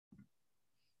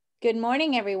Good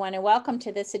morning, everyone, and welcome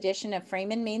to this edition of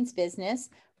Freeman Means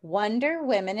Business, Wonder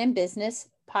Women in Business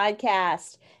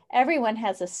podcast. Everyone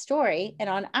has a story, and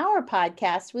on our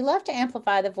podcast, we love to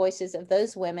amplify the voices of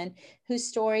those women whose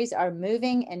stories are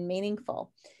moving and meaningful.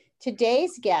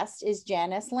 Today's guest is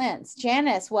Janice Lentz.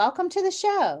 Janice, welcome to the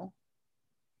show.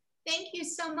 Thank you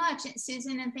so much,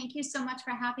 Susan, and thank you so much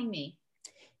for having me.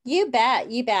 You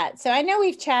bet, you bet. So I know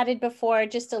we've chatted before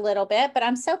just a little bit, but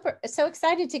I'm so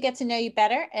excited to get to know you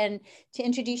better and to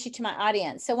introduce you to my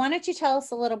audience. So why don't you tell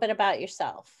us a little bit about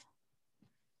yourself?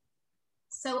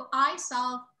 So I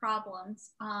solve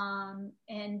problems,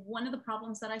 and one of the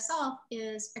problems that I solve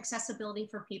is accessibility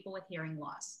for people with hearing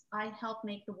loss. I help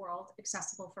make the world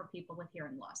accessible for people with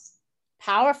hearing loss.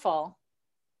 Powerful.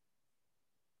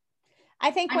 I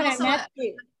think when I met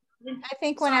you,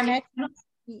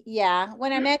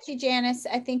 when I met you, Janice,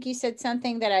 I think you said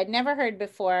something that I'd never heard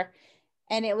before,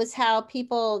 and it was how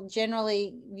people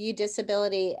generally view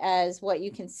disability as what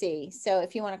you can see. So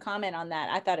if you want to comment on that,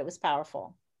 I thought it was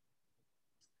powerful.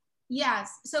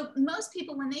 Yes. So most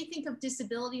people, when they think of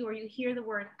disability or you hear the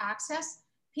word access,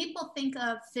 people think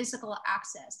of physical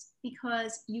access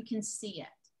because you can see it.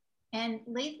 And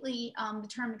lately, the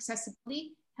term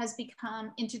accessibility has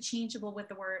become interchangeable with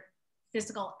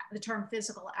the term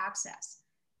physical access.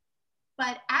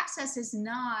 But access is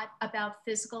not about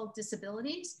physical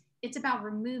disabilities. It's about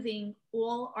removing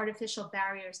all artificial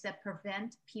barriers that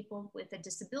prevent people with a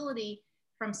disability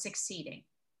from succeeding.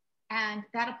 And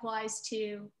that applies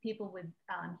to people with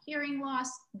hearing loss,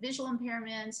 visual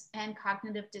impairments, and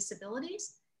cognitive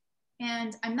disabilities.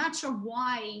 And I'm not sure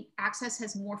why access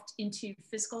has morphed into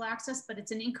physical access, but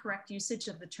it's an incorrect usage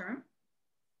of the term.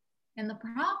 And the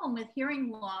problem with hearing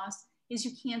loss is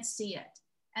you can't see it.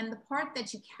 And the part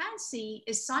that you can see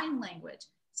is sign language.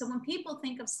 So when people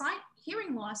think of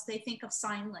hearing loss, they think of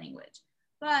sign language.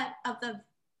 But of the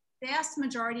vast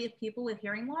majority of people with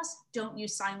hearing loss don't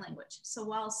use sign language. So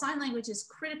while sign language is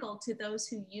critical to those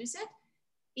who use it,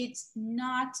 it's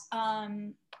not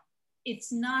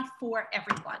for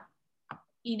everyone.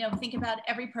 You know, think about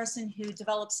every person who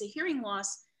develops a hearing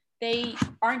loss, they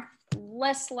aren't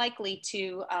less likely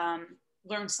to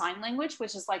learn sign language,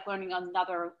 which is like learning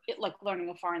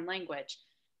a foreign language.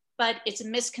 But it's a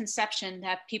misconception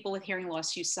that people with hearing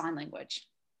loss use sign language.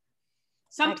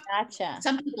 Some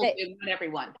people do, not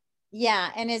everyone. Yeah,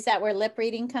 and is that where lip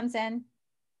reading comes in?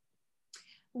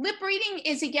 Lip reading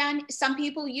is, again, some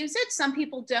people use it, some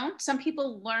people don't. Some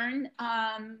people learn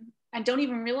and don't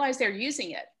even realize they're using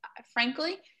it.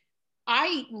 Frankly,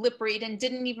 I lip read and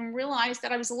didn't even realize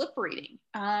that I was lip reading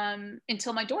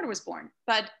until my daughter was born.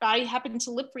 But I happen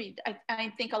to lip read.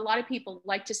 I think a lot of people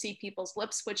like to see people's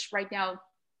lips, which right now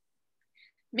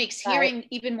makes hearing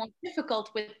even more difficult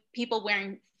with people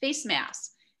wearing face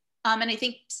masks. And I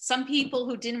think some people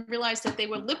who didn't realize that they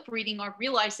were lip reading are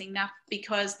realizing that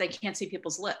because they can't see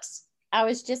people's lips. I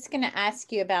was just going to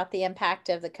ask you about the impact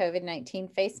of the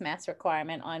COVID-19 face mask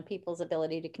requirement on people's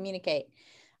ability to communicate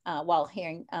while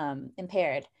hearing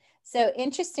impaired. So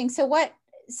interesting. So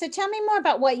tell me more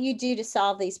about what you do to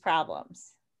solve these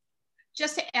problems.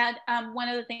 Just to add one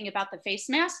other thing about the face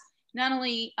mask, not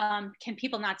only can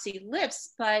people not see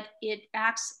lips, but it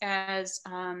acts as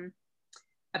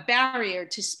a barrier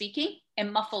to speaking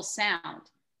and muffles sound.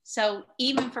 So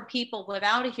even for people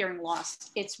without a hearing loss,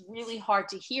 it's really hard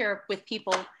to hear with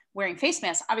people wearing face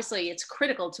masks. Obviously, it's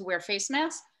critical to wear face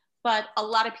masks, but a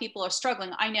lot of people are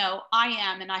struggling. I know I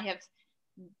am, and I have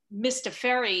missed a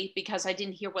ferry because I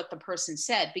didn't hear what the person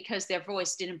said because their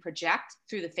voice didn't project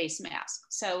through the face mask.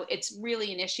 So it's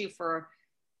really an issue for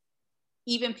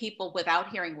even people without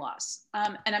hearing loss.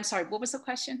 And I'm sorry, what was the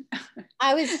question?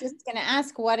 I was just going to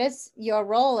ask, what is your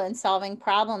role in solving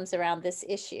problems around this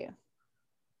issue?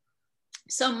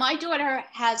 So my daughter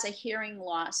has a hearing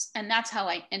loss, and that's how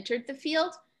I entered the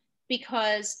field,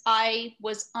 because I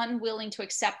was unwilling to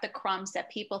accept the crumbs that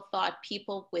people thought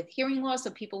people with hearing loss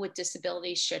or people with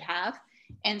disabilities should have.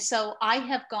 And so I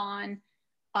have gone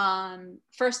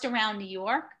first around New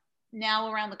York,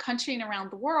 now around the country and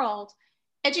around the world,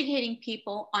 educating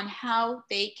people on how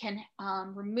they can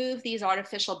remove these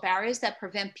artificial barriers that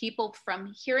prevent people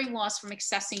from hearing loss from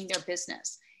accessing their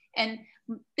business. And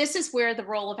this is where the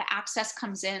role of access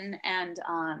comes in, and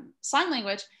sign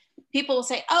language. People will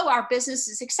say, oh, our business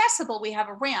is accessible, we have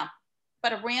a ramp,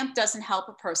 but a ramp doesn't help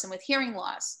a person with hearing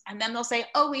loss. And then they'll say,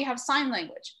 oh, we have sign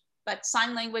language, but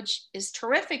sign language is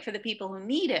terrific for the people who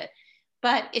need it,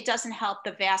 but it doesn't help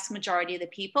the vast majority of the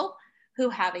people who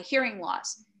have a hearing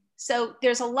loss. So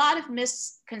there's a lot of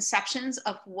misconceptions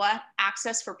of what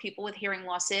access for people with hearing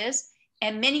loss is.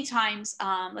 And many times,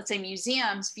 let's say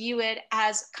museums view it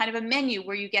as kind of a menu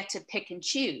where you get to pick and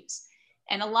choose.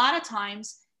 And a lot of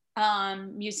times,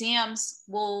 museums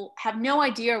will have no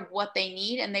idea what they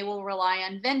need, and they will rely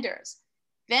on vendors.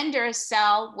 Vendors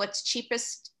sell what's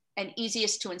cheapest and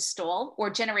easiest to install, or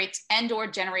generates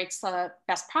the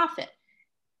best profit.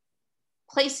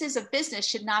 Places of business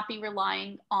should not be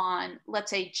relying on, let's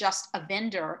say, just a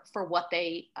vendor for what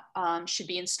they should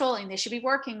be installing. They should be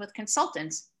working with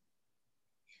consultants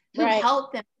who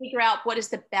help them figure out what is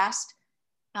the best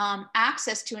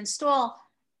access to install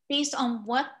based on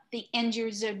what the end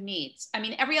user needs. I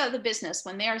mean, every other business,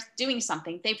 when they're doing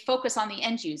something, they focus on the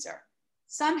end user.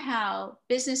 Somehow,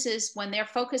 businesses, when they're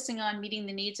focusing on meeting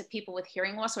the needs of people with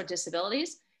hearing loss or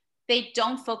disabilities, they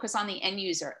don't focus on the end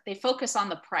user. They focus on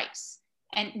the price.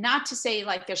 And not to say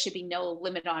like there should be no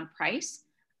limit on price,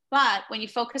 but when you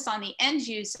focus on the end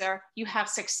user, you have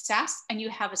success and you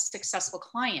have a successful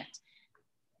client.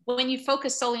 When you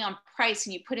focus solely on price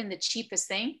and you put in the cheapest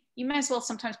thing, you might as well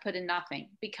sometimes put in nothing,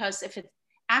 because if it's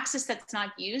access that's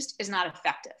not used is not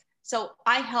effective. So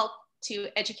I help to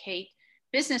educate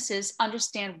businesses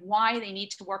understand why they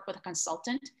need to work with a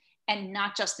consultant and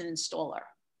not just an installer.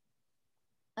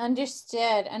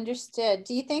 Understood.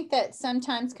 Do you think that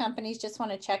sometimes companies just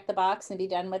want to check the box and be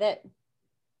done with it?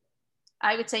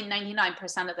 I would say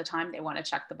 99% of the time they want to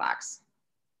check the box.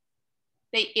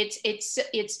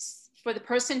 It's for the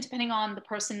person, depending on the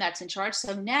person that's in charge.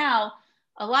 So now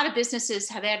a lot of businesses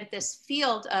have added this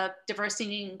field of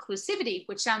diversity and inclusivity,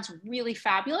 which sounds really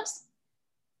fabulous,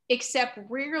 except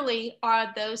rarely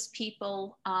are those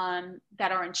people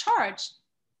that are in charge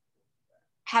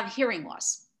have hearing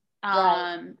loss.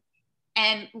 Right.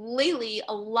 And lately,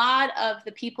 a lot of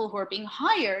the people who are being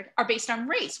hired are based on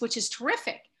race, which is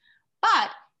terrific.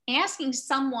 But asking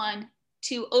someone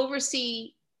to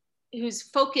oversee, whose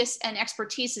focus and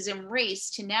expertise is in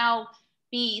race, to now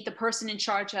be the person in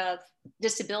charge of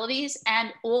disabilities,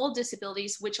 and all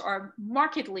disabilities, which are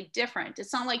markedly different.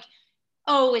 It's not like,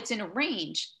 oh, it's in a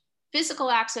range.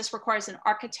 Physical access requires an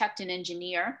architect and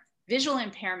engineer. Visual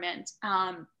impairment,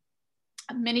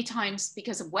 many times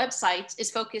because of websites,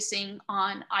 is focusing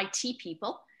on IT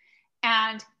people.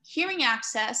 And hearing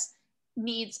access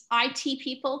needs IT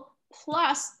people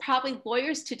plus probably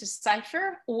lawyers to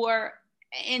decipher,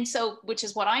 and so, which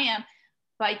is what I am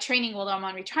by training, although I'm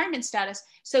on retirement status.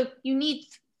 So you need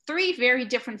 3 very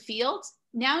different fields.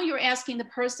 Now you're asking the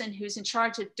person who's in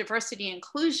charge of diversity and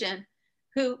inclusion,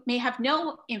 who may have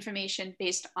no information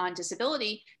based on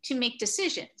disability, to make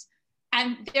decisions.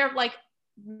 And they're like,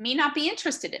 may not be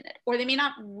interested in it, or they may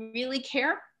not really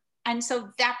care. And so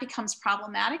that becomes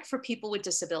problematic for people with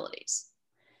disabilities.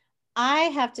 I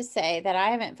have to say that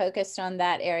I haven't focused on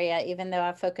that area, even though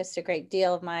I've focused a great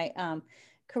deal of my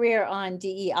career on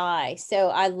DEI. So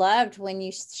I loved when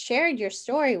you shared your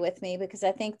story with me, because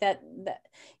I think that,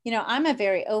 I'm a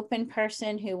very open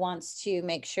person who wants to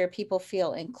make sure people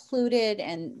feel included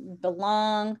and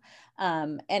belong.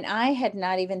 And I had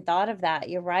not even thought of that.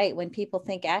 You're right. When people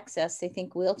think access, they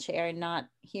think wheelchair and not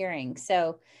hearing.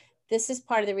 So this is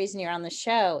part of the reason you're on the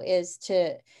show, is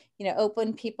to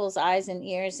open people's eyes and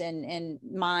ears and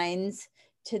minds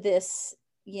to this,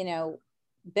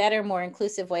 better, more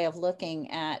inclusive way of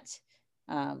looking at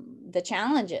the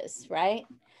challenges, right?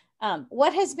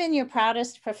 What has been your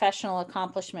proudest professional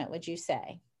accomplishment, would you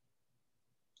say?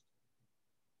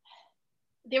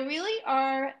 There really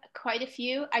are quite a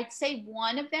few. I'd say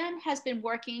one of them has been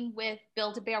working with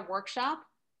Build-A-Bear Workshop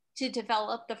to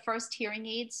develop the first hearing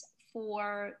aids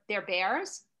for their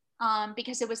bears.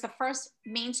 Because it was the first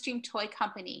mainstream toy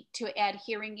company to add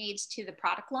hearing aids to the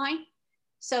product line,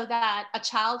 so that a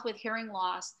child with hearing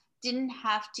loss didn't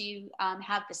have to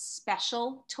have the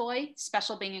special toy,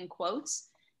 special being in quotes.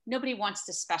 Nobody wants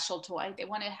the special toy. They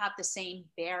want to have the same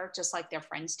bear just like their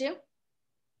friends do.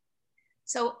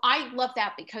 So I love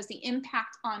that, because the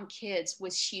impact on kids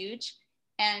was huge.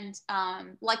 And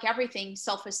like everything,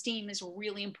 self-esteem is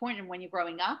really important when you're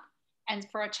growing up. And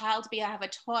for a child to have a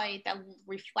toy that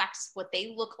reflects what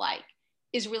they look like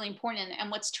is really important.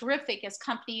 And what's terrific is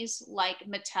companies like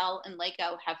Mattel and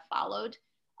Lego have followed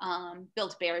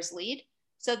Build-A-Bear's lead.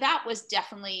 So that was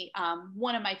definitely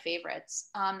one of my favorites.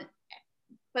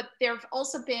 But there have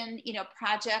also been,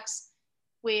 projects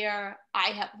where I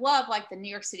have loved, like the New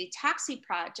York City Taxi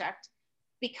Project,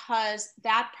 because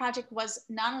that project was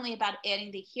not only about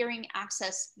adding the hearing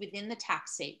access within the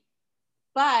taxi,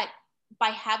 but by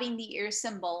having the ear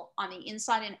symbol on the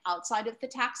inside and outside of the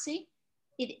taxi,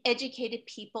 it educated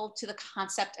people to the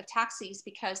concept of taxis,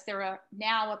 because there are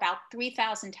now about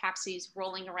 3,000 taxis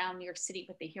rolling around New York City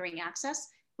with the hearing access,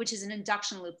 which is an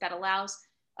induction loop that allows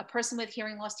a person with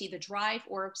hearing loss to either drive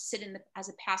or sit as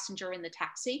a passenger in the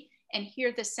taxi and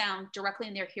hear the sound directly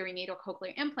in their hearing aid or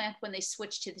cochlear implant when they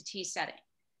switch to the T setting.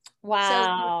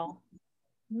 Wow. So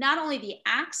not only the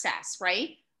access,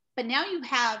 right? But now you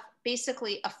have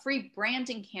basically a free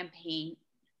branding campaign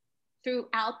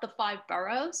throughout the 5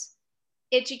 boroughs,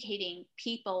 educating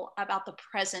people about the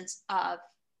presence of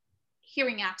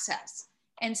hearing access.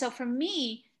 And so for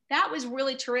me, that was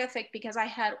really terrific because I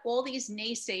had all these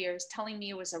naysayers telling me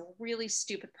it was a really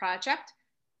stupid project,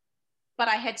 but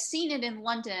I had seen it in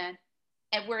London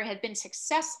and where it had been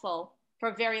successful for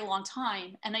a very long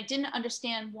time. And I didn't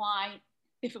understand why,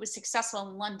 if it was successful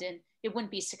in London, it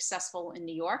wouldn't be successful in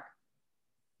New York.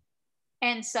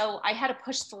 And so I had to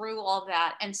push through all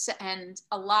that and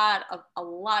a lot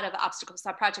of obstacles.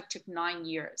 That project took 9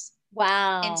 years.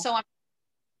 Wow. And so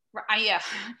yeah,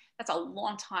 that's a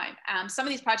long time. Some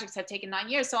of these projects have taken 9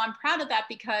 years. So I'm proud of that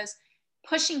because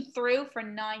pushing through for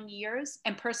 9 years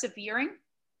and persevering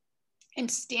and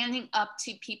standing up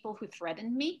to people who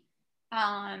threatened me.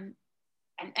 And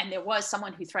there was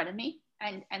someone who threatened me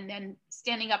and then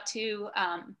standing up to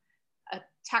a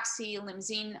taxi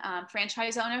limousine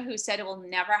franchise owner who said it will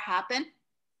never happen.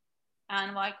 And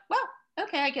I'm like, well,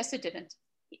 okay, I guess it didn't.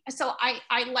 So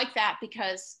I like that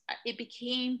because it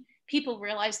became, people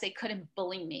realized they couldn't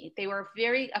bully me. They were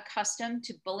very accustomed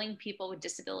to bullying people with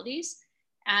disabilities.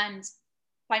 And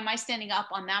by my standing up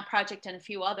on that project and a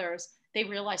few others, they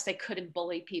realized they couldn't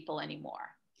bully people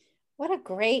anymore. What a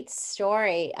great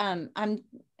story.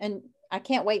 I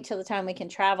can't wait till the time we can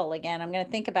travel again. I'm going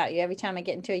to think about you every time I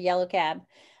get into a yellow cab.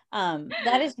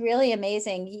 That is really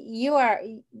amazing.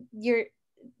 You're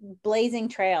blazing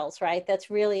trails, right? That's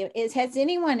really, has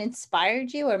anyone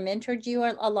inspired you or mentored you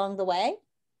along the way?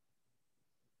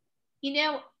 You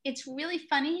know, it's really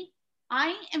funny.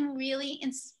 I am really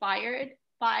inspired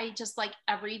by just like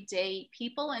everyday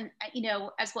people and, you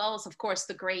know, as well as, of course,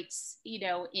 the greats, you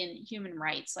know, in human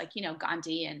rights, like, you know,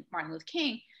 Gandhi and Martin Luther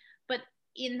King. But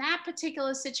in that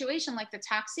particular situation, like the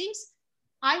taxis,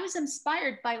 I was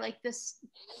inspired by like this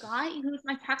guy who was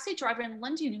my taxi driver in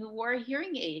London who wore a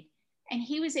hearing aid and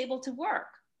he was able to work.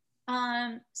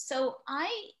 So I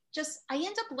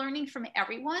end up learning from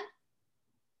everyone.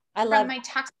 From my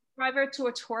taxi driver to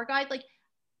a tour guide. Like,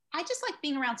 I just like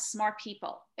being around smart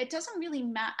people. It doesn't really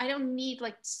matter. I don't need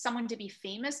like someone to be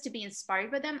famous to be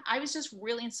inspired by them. I was just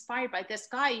really inspired by this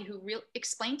guy who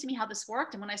explained to me how this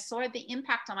worked. And when I saw the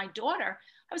impact on my daughter,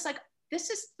 I was like, this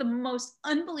is the most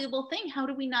unbelievable thing. How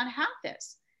do we not have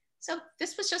this? So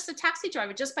this was just a taxi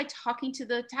driver, just by talking to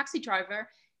the taxi driver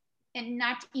and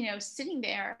not, you know, sitting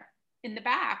there in the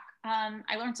back.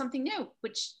 I learned something new,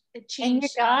 which it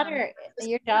changed. And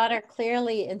your daughter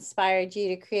clearly inspired you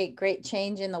to create great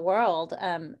change in the world.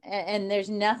 And there's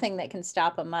nothing that can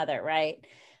stop a mother, right?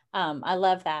 I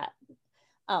love that.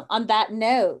 On that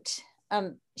note,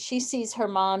 she sees her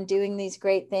mom doing these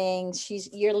great things.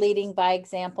 You're leading by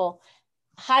example.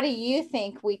 How do you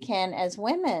think we can, as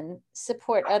women,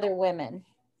 support other women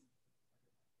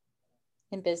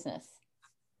in business?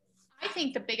 I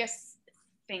think the biggest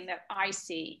thing that I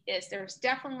see is there's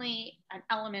definitely an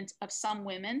element of some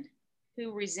women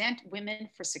who resent women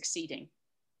for succeeding.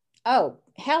 Oh,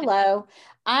 hello.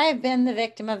 I've been the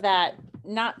victim of that.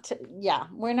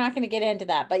 We're not going to get into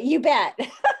that, but you bet.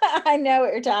 I know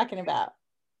what you're talking about.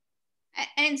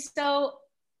 And so,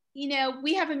 you know,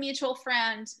 we have a mutual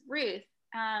friend, Ruth,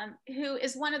 who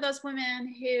is one of those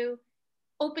women who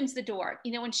opens the door.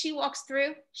 You know, when she walks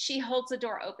through, she holds the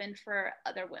door open for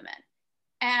other women.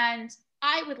 And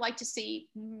I would like to see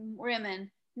women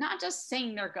not just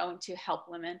saying they're going to help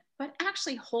women, but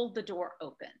actually hold the door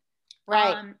open.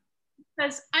 Right.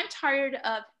 Because I'm tired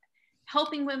of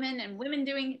helping women and women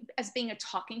as being a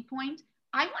talking point.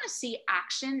 I want to see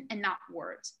action and not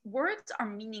words. Words are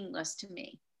meaningless to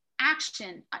me.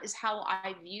 Action is how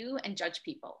I view and judge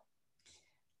people.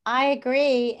 I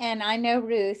agree. And I know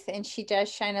Ruth, and she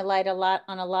does shine a light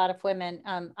on a lot of women.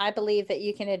 I believe that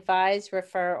you can advise,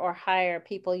 refer, or hire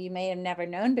people you may have never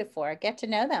known before. Get to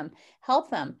know them,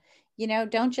 help them. You know,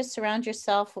 don't just surround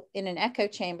yourself in an echo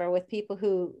chamber with people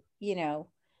who, you know,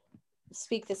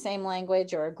 speak the same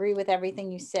language or agree with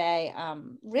everything you say.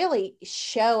 Really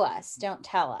show us, don't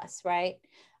tell us, right?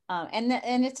 And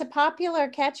it's a popular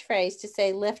catchphrase to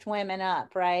say lift women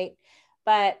up, right?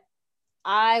 But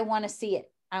I want to see it.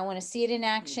 I want to see it in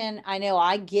action. I know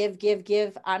I give.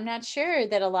 I'm not sure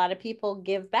that a lot of people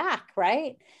give back,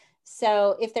 right?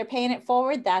 So if they're paying it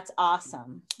forward, that's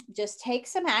awesome. Just take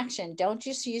some action. Don't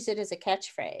just use it as a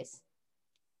catchphrase.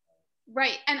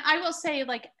 Right. And I will say,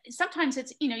 like, sometimes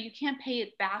it's, you know, you can't pay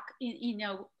it back, you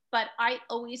know, but I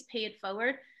always pay it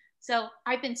forward. So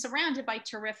I've been surrounded by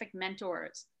terrific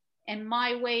mentors. And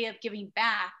my way of giving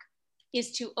back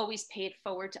is to always pay it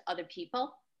forward to other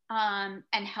people and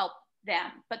help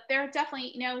them. But there are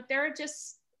definitely, you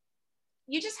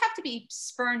just have to be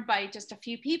spurned by just a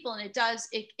few people. And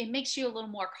it makes you a little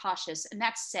more cautious. And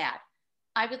that's sad.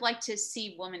 I would like to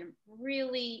see women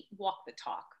really walk the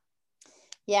talk.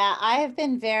 Yeah, I have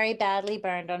been very badly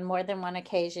burned on more than one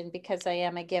occasion because I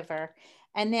am a giver.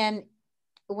 And then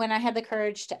when I had the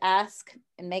courage to ask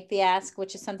and make the ask,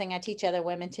 which is something I teach other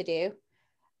women to do,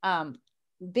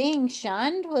 being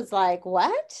shunned was like,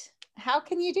 what? How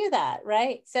can you do that?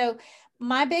 Right. So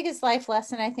my biggest life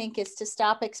lesson, I think, is to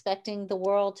stop expecting the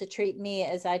world to treat me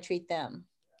as I treat them.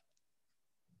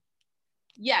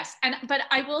 Yes. But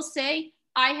I will say,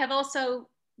 I have also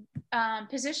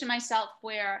positioned myself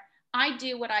where I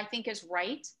do what I think is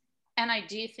right. And I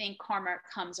do think karma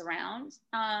comes around.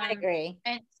 I agree.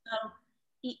 And so,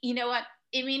 you know what?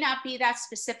 It may not be that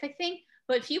specific thing,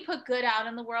 but if you put good out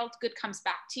in the world, good comes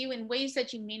back to you in ways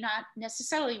that you may not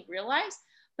necessarily realize.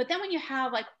 But then when you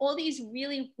have like all these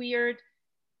really weird,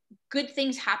 good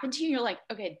things happen to you, you're like,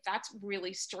 okay, that's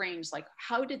really strange. Like,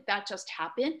 how did that just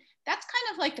happen? That's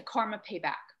kind of like the karma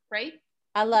payback, right?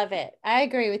 I love it. I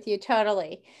agree with you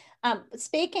totally.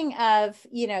 Speaking of,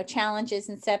 challenges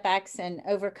and setbacks and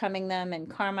overcoming them and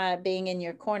karma being in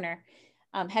your corner,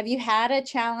 have you had a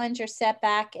challenge or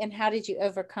setback and how did you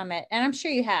overcome it? And I'm sure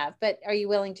you have, but are you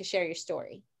willing to share your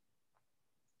story?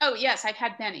 Oh, yes, I've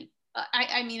had many.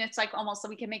 I mean, it's like almost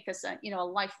we can make this a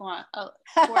lifelong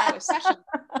 4-hour session.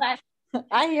 But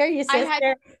I hear you,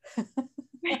 sister.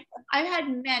 I've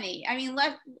had many. I mean,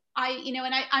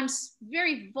 I'm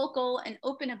very vocal and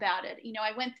open about it.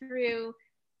 I went through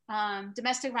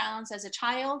domestic violence as a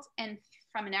child and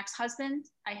from an ex-husband.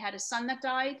 I had a son that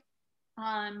died.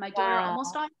 My daughter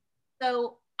almost died.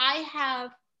 So I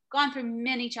have gone through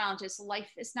many challenges.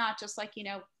 Life is not just like,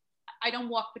 I don't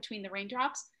walk between the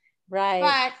raindrops. Right.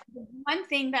 But one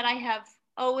thing that I have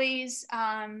always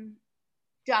done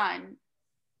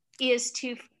is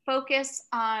to focus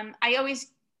on, I always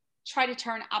try to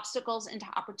turn obstacles into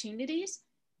opportunities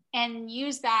and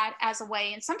use that as a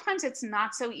way. And sometimes it's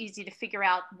not so easy to figure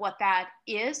out what that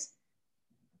is.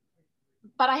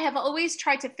 But I have always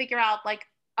tried to figure out like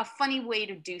a funny way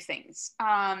to do things.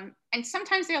 And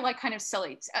sometimes they're like kind of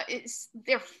silly.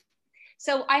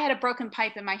 So I had a broken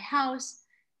pipe in my house.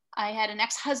 I had an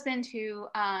ex-husband who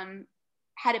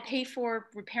had to pay for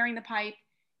repairing the pipe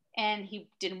and he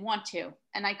didn't want to.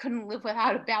 And I couldn't live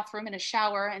without a bathroom and a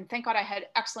shower. And thank God I had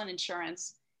excellent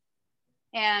insurance.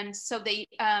 And so they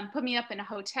put me up in a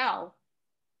hotel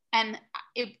and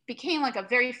it became like a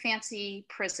very fancy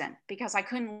prison because I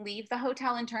couldn't leave the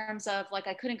hotel in terms of like,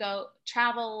 I couldn't go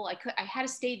travel. I had to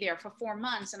stay there for 4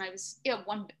 months and I was,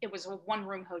 it was a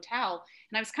 1-room hotel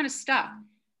and I was kind of stuck.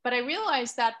 But I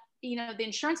realized that the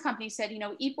insurance company said,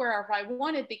 eat wherever I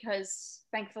wanted because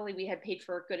thankfully we had paid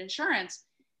for good insurance.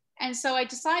 And so I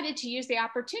decided to use the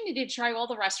opportunity to try all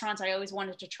the restaurants I always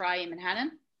wanted to try in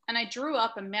Manhattan. And I drew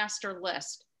up a master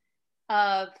list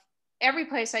of every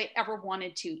place I ever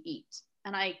wanted to eat.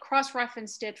 And I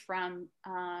cross-referenced it from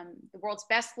the world's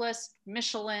best list,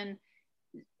 Michelin,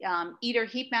 Eater,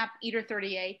 Heat Map, Eater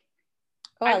 38.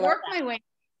 I worked my way.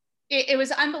 It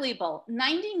was unbelievable.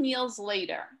 90 meals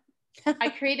later, I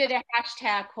created a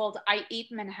hashtag called I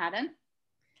Eat Manhattan.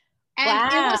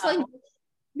 And It was like,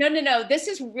 no, this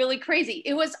is really crazy.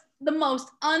 It was the most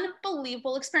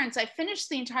unbelievable experience. I finished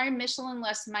the entire Michelin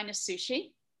list minus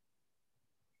sushi.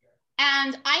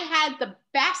 And I had the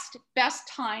best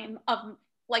time of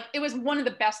it was one of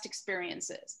the best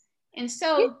experiences. And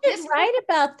so you did write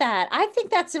about that. I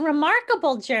think that's a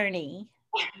remarkable journey.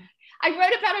 I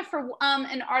wrote about it for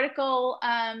an article,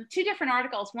 2 different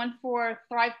articles, one for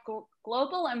Thrive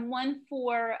Global and one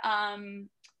for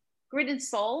Grit and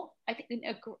Soul. I think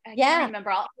I can't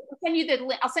remember. I'll send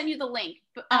you the link.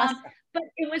 But, awesome. But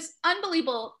it was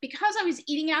unbelievable because I was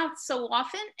eating out so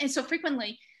often and so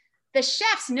frequently. The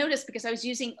chefs noticed because I was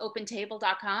using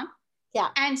OpenTable.com. Yeah.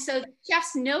 And so the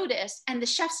chefs noticed and the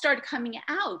chefs started coming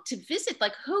out to visit.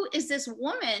 Like, who is this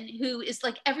woman who is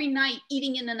like every night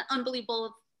eating in an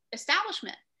unbelievable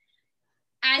establishment?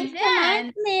 And it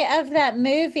reminds me of that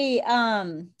movie,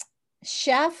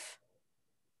 Chef.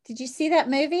 Did you see that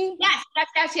movie? Yes.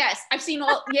 I've seen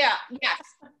all, yes.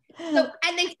 So,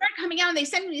 and they started coming out and they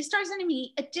started sending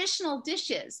me additional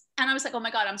dishes. And I was like, oh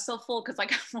my God, I'm so full because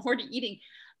like I'm already eating.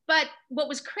 But what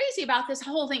was crazy about this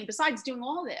whole thing, besides doing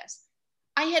all this,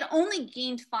 I had only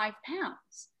gained 5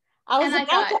 pounds. I was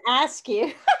about to ask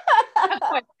you. Of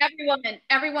course,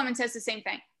 every woman says the same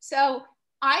thing. So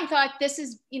I thought this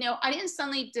is, I didn't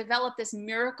suddenly develop this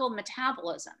miracle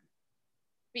metabolism.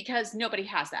 because nobody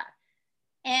has that.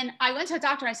 And I went to a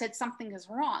doctor and I said, something is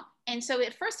wrong. And so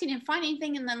at first he didn't find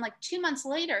anything. And then like 2 months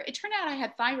later, it turned out I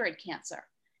had thyroid cancer.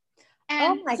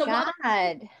 And Oh my so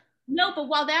God. no, but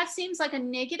while that seems like a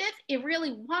negative, it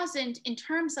really wasn't, in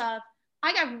terms of,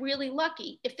 I got really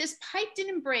lucky. If this pipe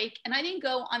didn't break and I didn't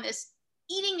go on this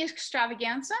eating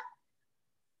extravaganza,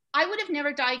 I would have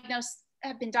never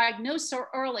been diagnosed so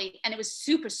early. And it was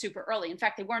super, super early. In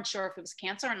fact, they weren't sure if it was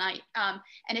cancer. And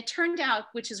it turned out,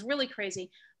 which is really crazy,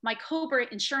 my Cobra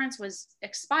insurance was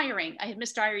expiring. I had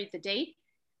misdiaried the date.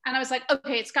 And I was like,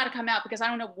 okay, it's got to come out because I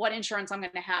don't know what insurance I'm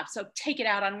going to have. So take it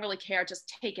out. I don't really care.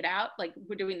 Just take it out. Like,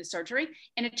 we're doing the surgery.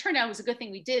 And it turned out it was a good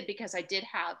thing we did, because I did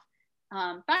have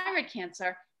thyroid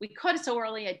cancer. We caught it so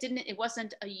early. It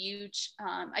wasn't a huge,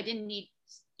 I didn't need,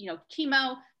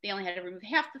 chemo. They only had to remove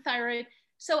half the thyroid.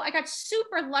 So I got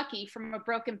super lucky from a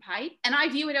broken pipe. And I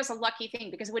view it as a lucky thing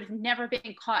because it would have never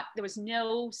been caught. There was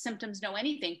no symptoms, no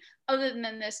anything other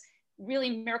than this really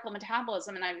miracle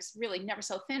metabolism. And I was really never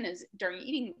so thin as during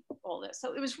eating all this.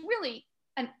 So it was really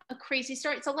a crazy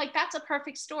story. So like, that's a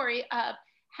perfect story of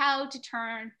how to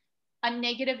turn a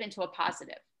negative into a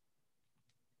positive.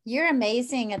 You're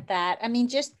amazing at that. I mean,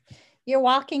 just you're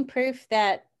walking proof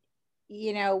that,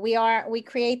 we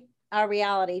create our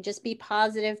reality. Just be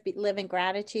positive, live in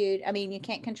gratitude. I mean, you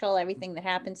can't control everything that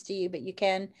happens to you, but you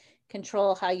can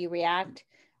control how you react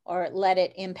or let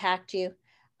it impact you.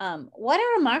 What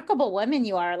a remarkable woman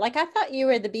you are. Like, I thought you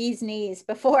were the bee's knees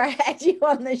before I had you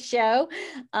on the show,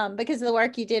 because of the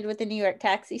work you did with the New York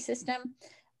taxi system.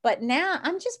 But now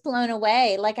I'm just blown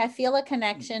away. Like, I feel a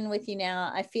connection with you now.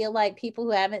 I feel like people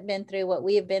who haven't been through what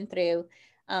we have been through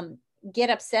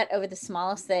get upset over the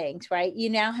smallest things, right?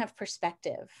 You now have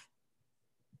perspective.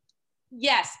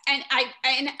 Yes. And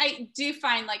I do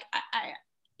find, like,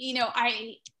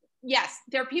 yes,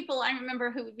 there are people I remember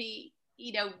who would be,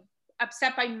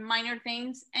 upset by minor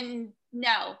things. And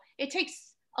no, it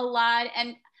takes a lot.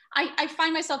 And I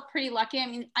find myself pretty lucky. I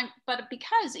mean, but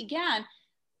because, again,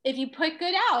 if you put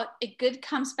good out, good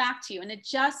comes back to you. And it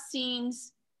just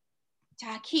seems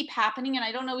to keep happening. And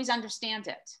I don't always understand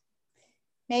it.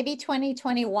 Maybe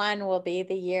 2021 will be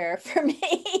the year for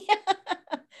me.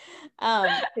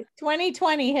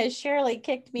 2020 has surely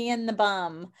kicked me in the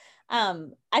bum.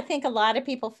 I think a lot of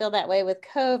people feel that way with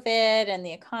COVID and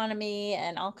the economy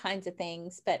and all kinds of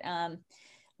things. But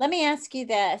let me ask you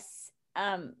this.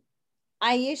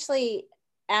 I usually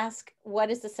ask, what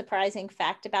is the surprising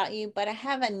fact about you? But I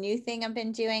have a new thing I've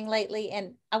been doing lately,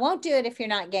 and I won't do it if you're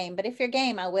not game, but if you're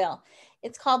game, I will.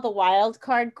 It's called the wild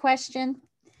card question.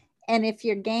 And if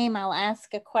you're game, I'll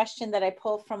ask a question that I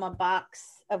pull from a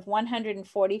box of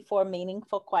 144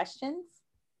 meaningful questions.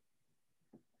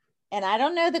 And I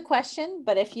don't know the question,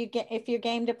 but if you're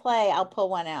game to play, I'll pull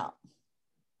one out.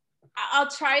 I'll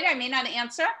try it. I may not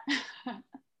answer.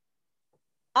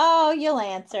 Oh, you'll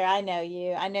answer. I know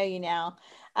you. I know you now.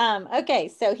 Okay,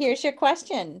 so here's your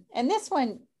question. And this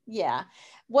one, yeah.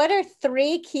 What are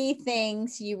 3 key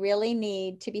things you really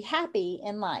need to be happy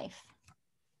in life?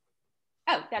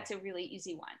 Oh, that's a really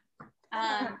easy one.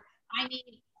 I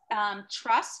need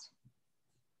trust.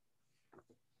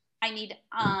 I need,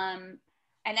 and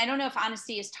I don't know if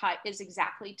honesty is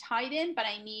exactly tied in, but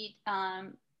I need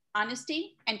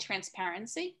honesty and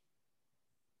transparency.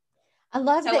 I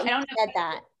love that you said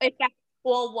that. If that's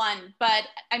all one, but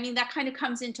I mean, that kind of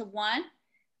comes into one.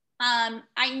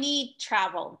 I need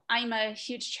travel. I'm a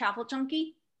huge travel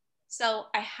junkie. So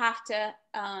I have to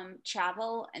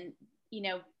travel, and,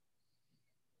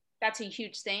 that's a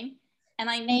huge thing. And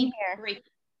I need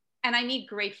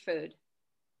great food.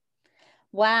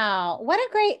 Wow.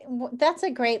 That's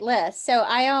a great list. So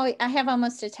I have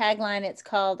almost a tagline. It's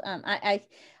called, I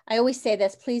always say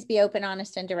this, please be open,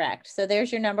 honest, and direct. So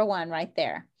there's your number 1 right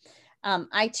there.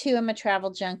 I too am a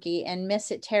travel junkie and miss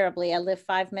it terribly. I live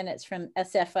 5 minutes from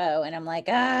SFO and I'm like,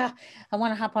 I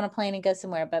want to hop on a plane and go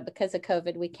somewhere, but because of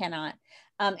COVID, we cannot.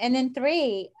 And then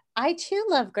 3, I too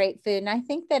love great food. And I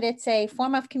think that it's a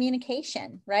form of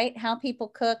communication, right? How people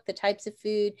cook, the types of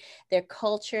food, their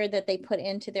culture that they put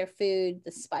into their food,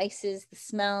 the spices, the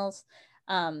smells.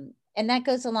 And that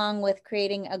goes along with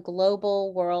creating a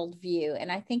global worldview. And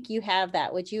I think you have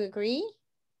that. Would you agree?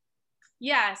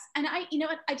 Yes. And I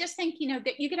just think,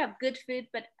 that you could have good food,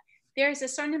 but there's a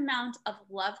certain amount of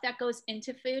love that goes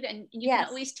into food, and you can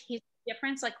always taste the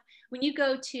difference. Like when you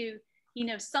go to,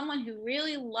 someone who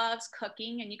really loves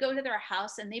cooking and you go to their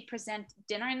house and they present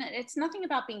dinner, and it's nothing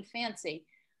about being fancy,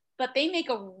 but they make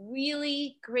a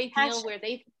really great meal where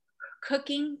they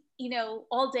cooking,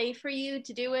 all day for you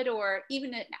to do it, or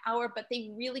even an hour, but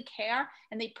they really care.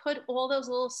 And they put all those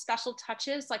little special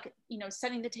touches, like,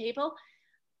 setting the table.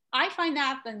 I find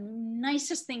that the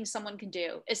nicest thing someone can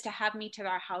do is to have me to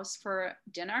their house for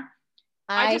dinner.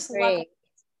 I just agree. love it.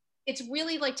 It's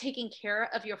really like taking care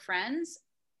of your friends.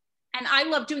 And I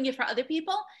love doing it for other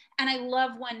people. And I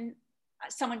love when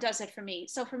someone does it for me.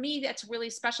 So for me, that's really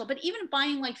special. But even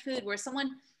buying like food where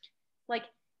someone like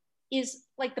is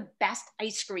like the best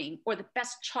ice cream or the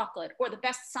best chocolate or the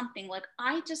best something, like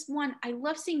I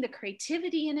love seeing the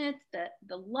creativity in it,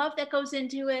 the love that goes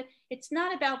into it. It's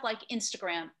not about like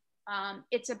Instagram.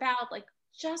 It's about like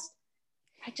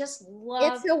I just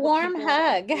love. It's a warm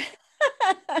hug.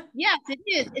 Yes, it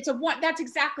is. That's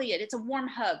exactly it. It's a warm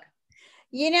hug.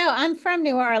 You know, I'm from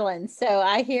New Orleans, so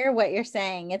I hear what you're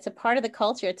saying. It's a part of the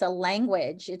culture. It's a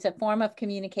language. It's a form of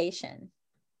communication.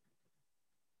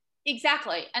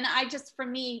 Exactly. And for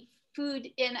me, food,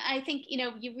 and I think,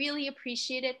 you really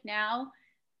appreciate it now.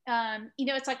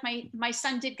 It's like my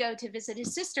son did go to visit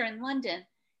his sister in London,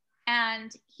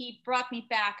 and he brought me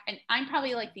back, and I'm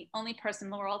probably like the only person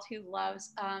in the world who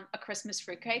loves a Christmas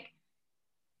fruitcake.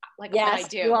 Like, yes, what I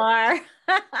do. You are.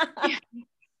 Yeah.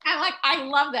 I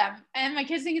love them. And my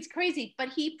kids think it's crazy, but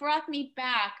he brought me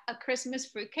back a Christmas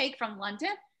fruitcake from London.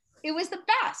 It was the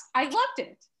best. I loved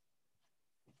it.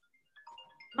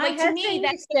 My husband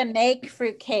used to make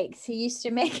fruit cakes. He used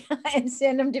to make and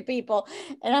send them to people.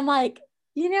 And I'm like,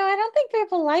 I don't think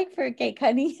people like fruit cake,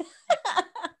 honey.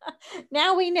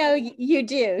 Now we know you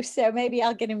do. So maybe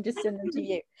I'll get him to send them to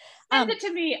you. Send it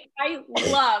to me. I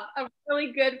love a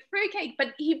really good fruit cake,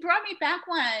 but he brought me back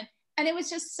one and it was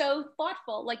just so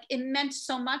thoughtful. Like it meant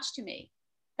so much to me.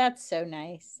 That's so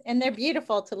nice. And they're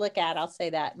beautiful to look at. I'll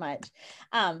say that much.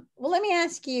 Well, let me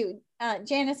ask you,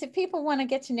 Janice, if people want to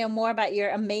get to know more about your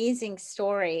amazing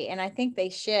story, and I think they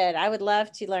should, I would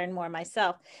love to learn more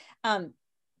myself.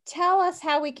 Tell us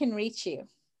how we can reach you.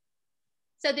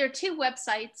 So there are two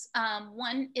websites.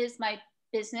 One is my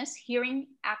business,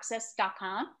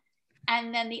 hearingaccess.com.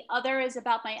 And then the other is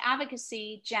about my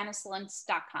advocacy,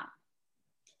 janicelentz.com.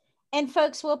 And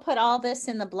folks, we'll put all this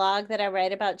in the blog that I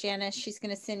write about Janice. She's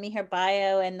going to send me her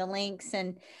bio and the links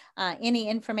and any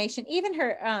information, even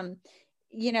her,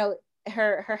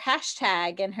 her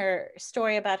hashtag and her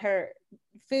story about her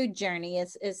food journey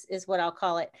is what I'll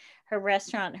call it. Her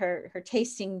restaurant, her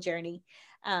tasting journey.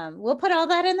 We'll put all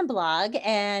that in the blog,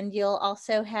 and you'll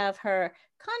also have her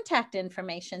contact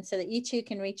information so that you two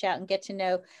can reach out and get to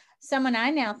know someone I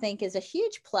now think is a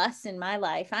huge plus in my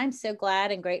life. I'm so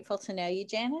glad and grateful to know you,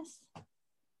 Janice.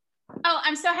 Oh,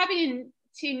 I'm so happy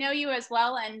to know you as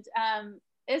well. And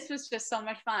this was just so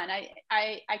much fun.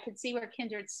 I could see we're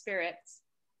kindred spirits.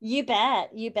 You bet.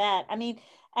 You bet. I mean,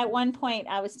 at one point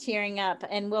I was tearing up,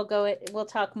 and we'll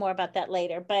talk more about that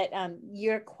later, but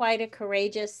you're quite a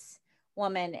courageous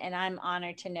woman, and I'm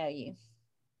honored to know you.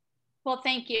 Well,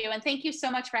 thank you. And thank you so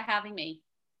much for having me.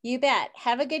 You bet.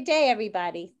 Have a good day,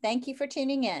 everybody. Thank you for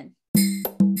tuning in.